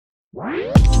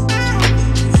Hello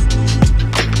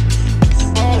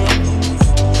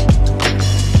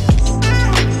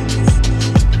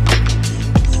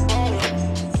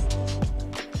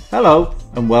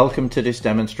and welcome to this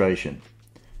demonstration.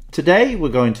 Today we're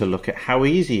going to look at how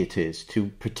easy it is to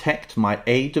protect my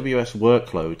AWS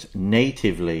workloads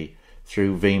natively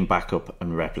through Veeam Backup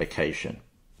and Replication.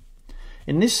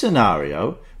 In this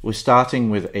scenario, we're starting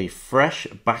with a fresh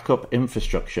backup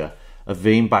infrastructure of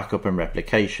Veeam Backup and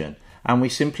Replication, and we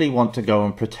simply want to go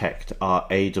and protect our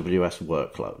AWS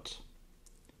workloads.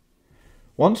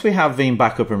 Once we have Veeam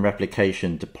Backup and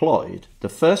Replication deployed, the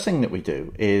first thing that we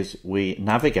do is we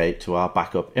navigate to our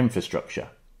backup infrastructure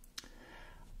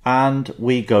and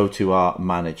we go to our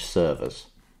managed servers.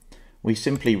 We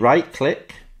simply right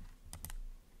click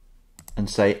and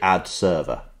say add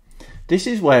server. This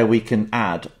is where we can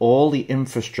add all the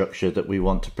infrastructure that we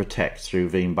want to protect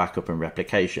through Veeam Backup and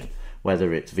Replication,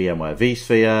 whether it's VMware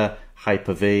vSphere,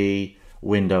 Hyper-V,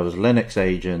 Windows Linux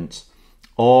agents,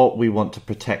 or we want to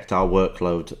protect our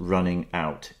workload running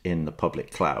out in the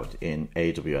public cloud in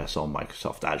AWS or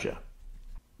Microsoft Azure.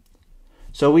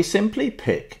 So we simply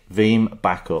pick Veeam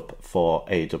Backup for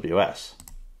AWS.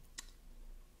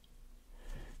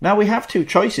 Now we have two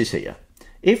choices here.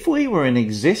 If we were an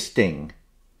existing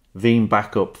Veeam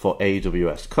Backup for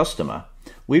AWS customer,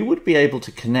 we would be able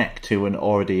to connect to an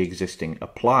already existing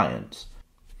appliance.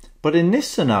 But in this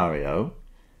scenario,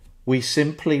 we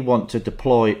simply want to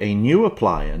deploy a new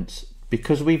appliance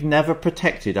because we've never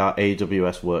protected our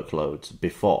AWS workloads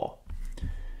before.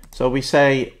 So we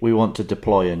say we want to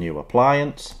deploy a new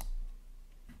appliance.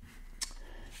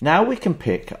 Now we can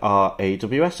pick our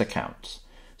AWS accounts.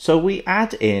 So we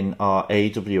add in our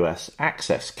AWS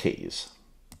access keys.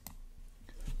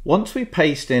 Once we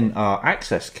paste in our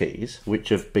access keys, which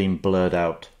have been blurred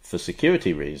out for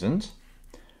security reasons,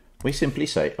 we simply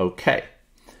say OK.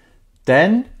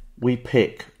 Then we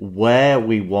pick where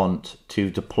we want to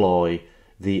deploy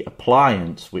the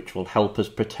appliance which will help us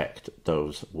protect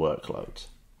those workloads.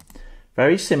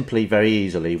 Very simply, very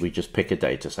easily, we just pick a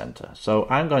data center. So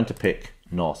I'm going to pick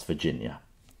North Virginia.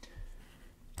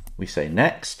 We say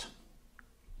next,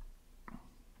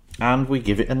 and we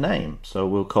give it a name. So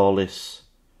we'll call this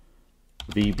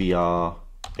VBR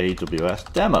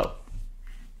AWS Demo.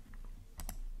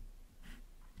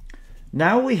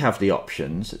 Now we have the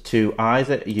options to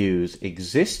either use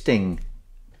existing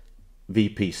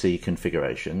VPC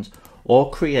configurations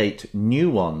or create new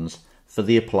ones for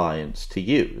the appliance to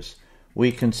use.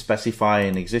 We can specify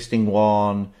an existing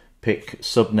one, pick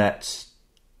subnets,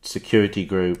 security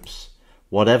groups,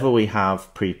 whatever we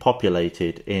have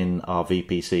pre-populated in our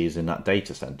VPCs in that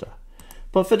data center.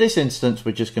 But for this instance,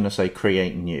 we're just going to say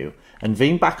create new, and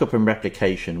Veeam Backup and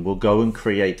Replication will go and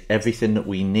create everything that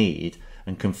we need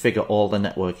and configure all the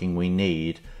networking we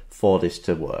need for this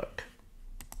to work.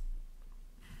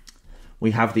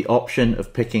 We have the option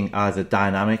of picking either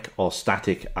dynamic or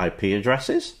static IP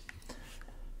addresses.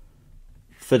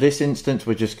 For this instance,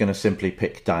 we're just going to simply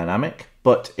pick dynamic,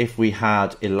 but if we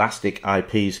had elastic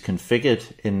IPs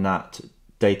configured in that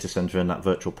data center in that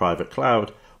virtual private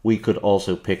cloud, we could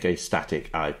also pick a static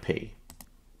IP.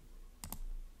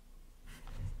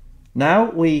 Now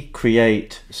we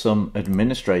create some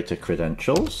administrator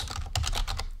credentials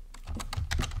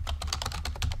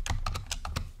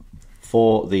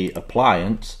for the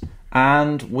appliance,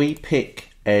 and we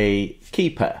pick a key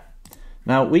pair.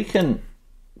 Now we can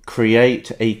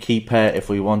create a key pair if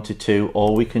we wanted to,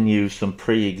 or we can use some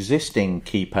pre-existing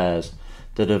key pairs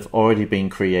that have already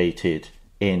been created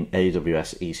in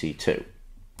AWS EC2.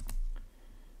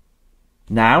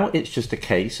 Now it's just a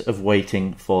case of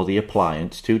waiting for the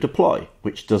appliance to deploy,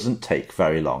 which doesn't take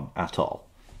very long at all.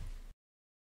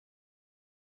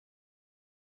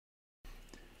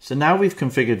 So now we've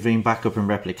configured Veeam Backup and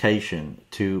Replication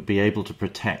to be able to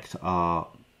protect our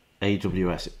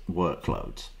AWS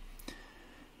workloads.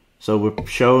 So we're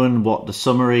showing what the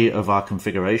summary of our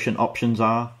configuration options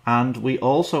are, and we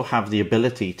also have the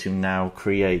ability to now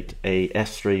create a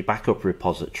S3 backup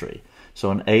repository. So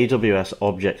an AWS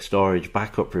object storage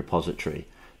backup repository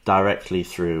directly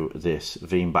through this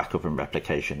Veeam Backup and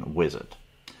Replication wizard.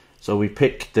 So we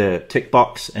pick the tick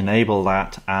box, enable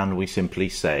that, and we simply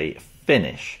say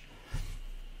finish.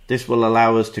 This will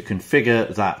allow us to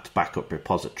configure that backup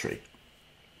repository.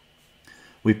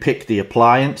 We pick the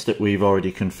appliance that we've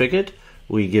already configured,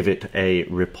 we give it a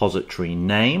repository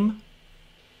name,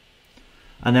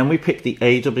 and then we pick the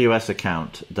AWS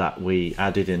account that we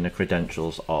added in the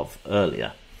credentials of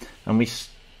earlier. And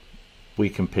we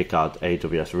can pick our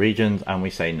AWS regions and we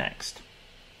say next.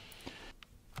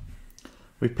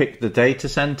 We pick the data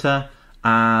center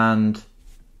and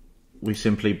we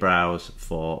simply browse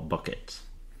for buckets.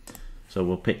 So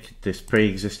we'll pick this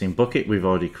pre-existing bucket we've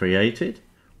already created.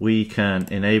 We can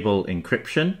enable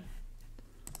encryption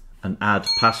and add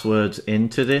passwords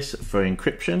into this for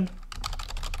encryption.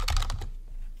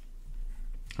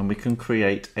 And we can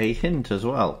create a hint as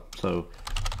well, so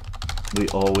we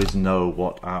always know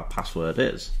what our password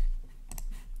is.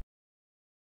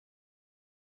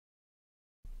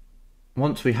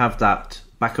 Once we have that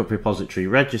backup repository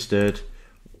registered,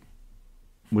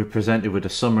 we're presented with a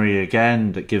summary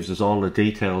again that gives us all the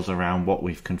details around what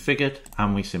we've configured,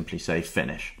 and we simply say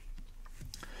finish.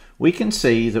 We can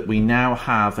see that we now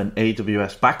have an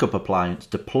AWS backup appliance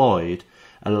deployed,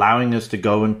 allowing us to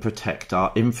go and protect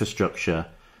our infrastructure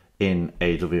in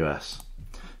AWS.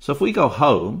 So if we go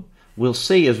home, we'll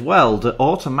see as well that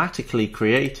automatically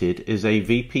created is a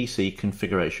VPC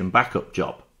configuration backup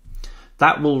job.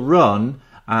 That will run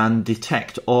and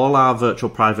detect all our virtual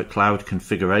private cloud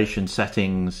configuration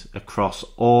settings across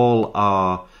all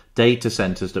our data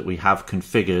centers that we have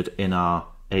configured in our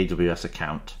AWS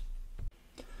account.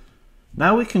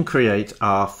 Now we can create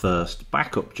our first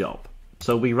backup job.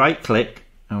 So we right click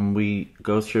and we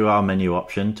go through our menu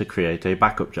option to create a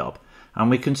backup job. And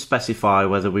we can specify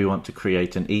whether we want to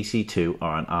create an EC2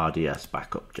 or an RDS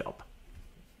backup job.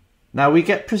 Now we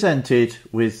get presented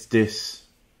with this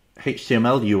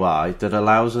HTML UI that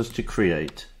allows us to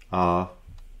create our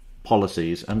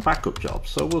policies and backup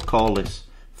jobs. So we'll call this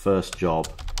first job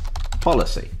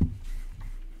policy.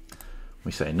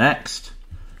 We say next.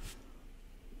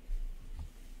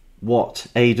 What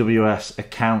AWS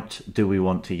account do we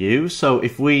want to use? So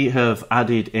if we have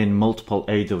added in multiple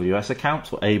AWS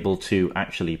accounts, we're able to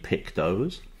actually pick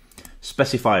those.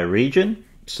 Specify a region.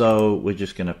 So we're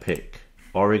just going to pick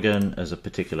Oregon as a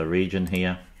particular region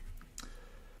here.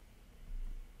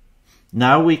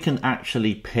 Now we can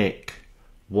actually pick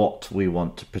what we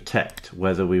want to protect,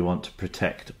 whether we want to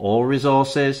protect all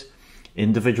resources,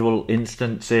 individual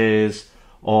instances,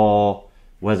 or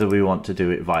whether we want to do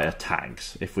it via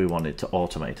tags if we wanted to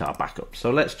automate our backup.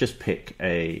 So let's just pick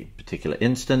a particular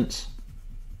instance.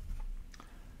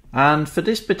 And for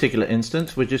this particular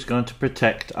instance, we're just going to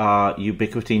protect our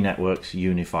Ubiquiti Networks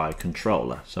Unify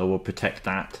controller. So we'll protect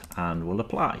that and we'll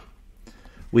apply.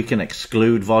 We can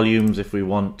exclude volumes if we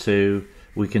want to.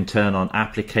 We can turn on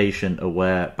application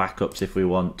aware backups if we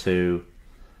want to.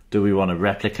 Do we want to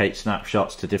replicate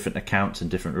snapshots to different accounts in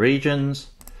different regions?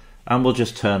 And we'll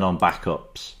just turn on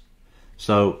backups.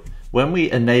 So when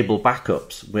we enable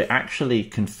backups, we're actually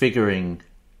configuring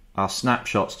our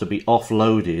snapshots to be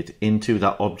offloaded into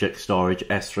that object storage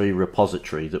S3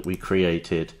 repository that we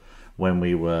created when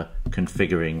we were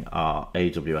configuring our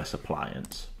AWS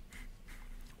appliance.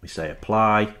 We say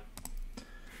apply.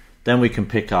 Then we can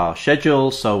pick our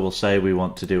schedule. So we'll say we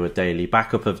want to do a daily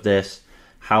backup of this.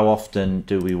 How often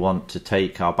do we want to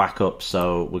take our backup?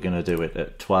 So we're going to do it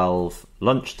at 12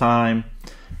 lunchtime.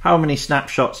 How many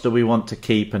snapshots do we want to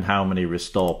keep and how many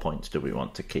restore points do we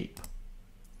want to keep?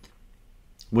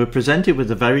 We're presented with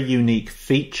a very unique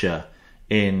feature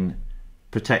in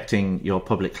protecting your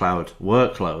public cloud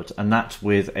workloads, and that's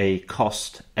with a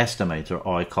cost estimator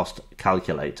or a cost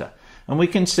calculator. And we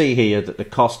can see here that the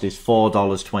cost is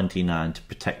 $4.29 to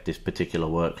protect this particular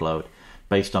workload,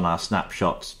 based on our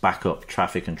snapshots, backup,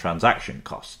 traffic, and transaction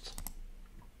costs.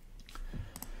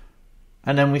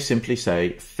 And then we simply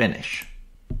say finish.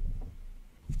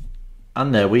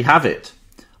 And there we have it.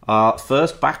 Our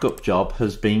first backup job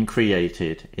has been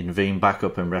created in Veeam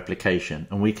Backup and Replication,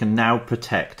 and we can now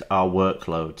protect our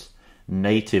workloads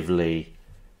natively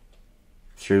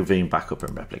through Veeam Backup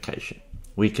and Replication.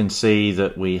 We can see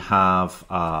that we have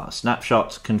our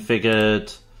snapshots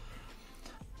configured.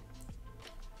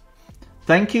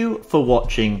 Thank you for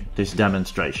watching this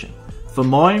demonstration. For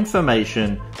more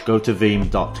information, go to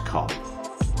veeam.com.